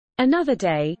Another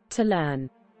day, to learn.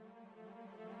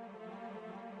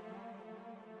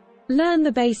 Learn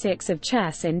the basics of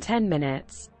chess in 10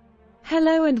 minutes.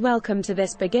 Hello and welcome to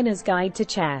this beginner's guide to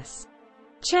chess.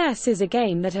 Chess is a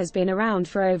game that has been around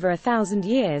for over 1,000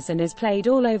 years and is played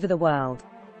all over the world.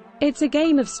 It's a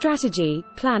game of strategy,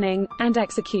 planning, and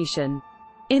execution.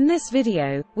 In this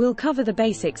video, we'll cover the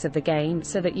basics of the game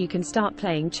so that you can start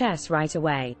playing chess right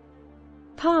away.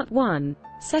 Part 1.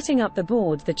 Setting up the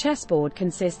board. The chessboard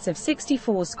consists of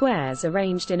 64 squares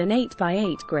arranged in an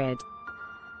 8x8 grid.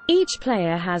 Each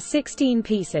player has 16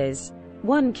 pieces: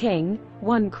 1 king,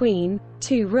 1 queen,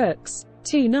 2 rooks,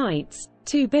 2 knights,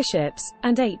 2 bishops,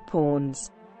 and 8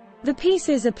 pawns. The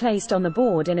pieces are placed on the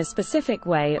board in a specific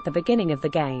way at the beginning of the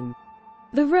game.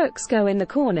 The rooks go in the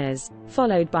corners,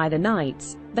 followed by the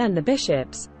knights, then the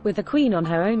bishops, with the queen on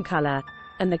her own color,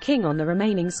 and the king on the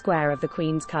remaining square of the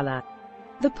queen's color.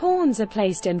 The pawns are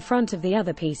placed in front of the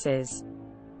other pieces.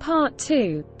 Part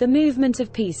 2. The movement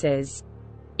of pieces.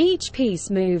 Each piece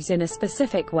moves in a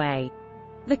specific way.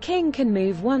 The king can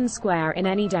move 1 square in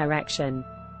any direction.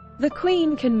 The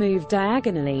queen can move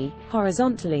diagonally,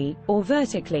 horizontally, or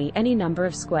vertically any number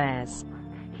of squares.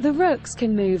 The rooks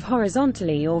can move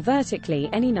horizontally or vertically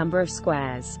any number of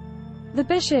squares. The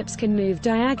bishops can move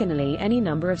diagonally any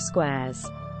number of squares.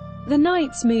 The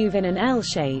knights move in an L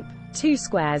shape, 2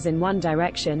 squares in one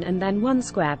direction and then 1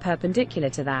 square perpendicular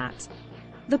to that.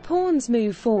 The pawns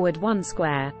move forward 1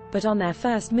 square, but on their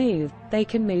first move, they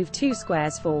can move 2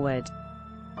 squares forward.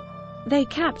 They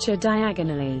capture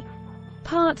diagonally.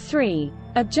 Part 3.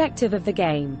 Objective of the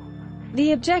game.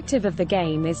 The objective of the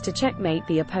game is to checkmate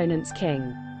the opponent's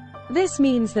king. This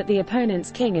means that the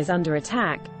opponent's king is under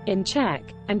attack, in check,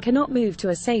 and cannot move to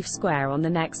a safe square on the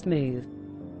next move.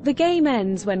 The game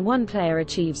ends when one player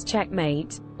achieves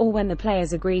checkmate, or when the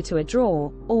players agree to a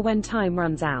draw, or when time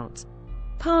runs out.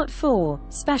 Part 4.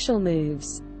 Special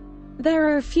moves. There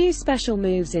are a few special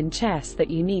moves in chess that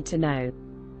you need to know.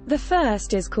 The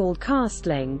first is called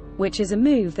castling, which is a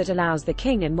move that allows the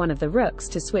king and one of the rooks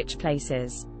to switch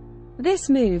places. This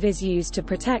move is used to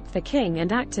protect the king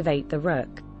and activate the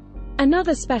rook.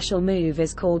 Another special move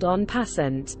is called en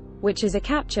passant, which is a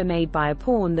capture made by a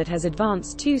pawn that has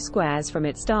advanced 2 squares from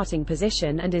its starting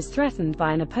position and is threatened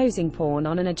by an opposing pawn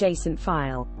on an adjacent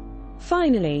file.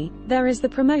 Finally, there is the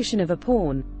promotion of a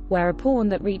pawn, where a pawn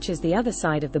that reaches the other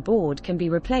side of the board can be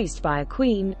replaced by a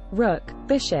queen, rook,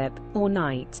 bishop, or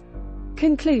knight.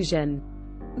 Conclusion.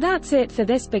 That's it for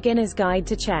this beginner's guide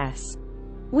to chess.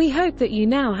 We hope that you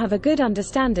now have a good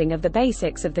understanding of the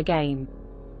basics of the game.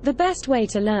 The best way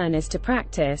to learn is to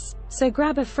practice, so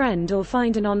grab a friend or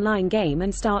find an online game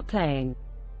and start playing.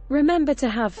 Remember to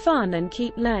have fun and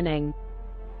keep learning.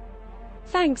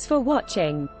 Thanks for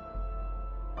watching.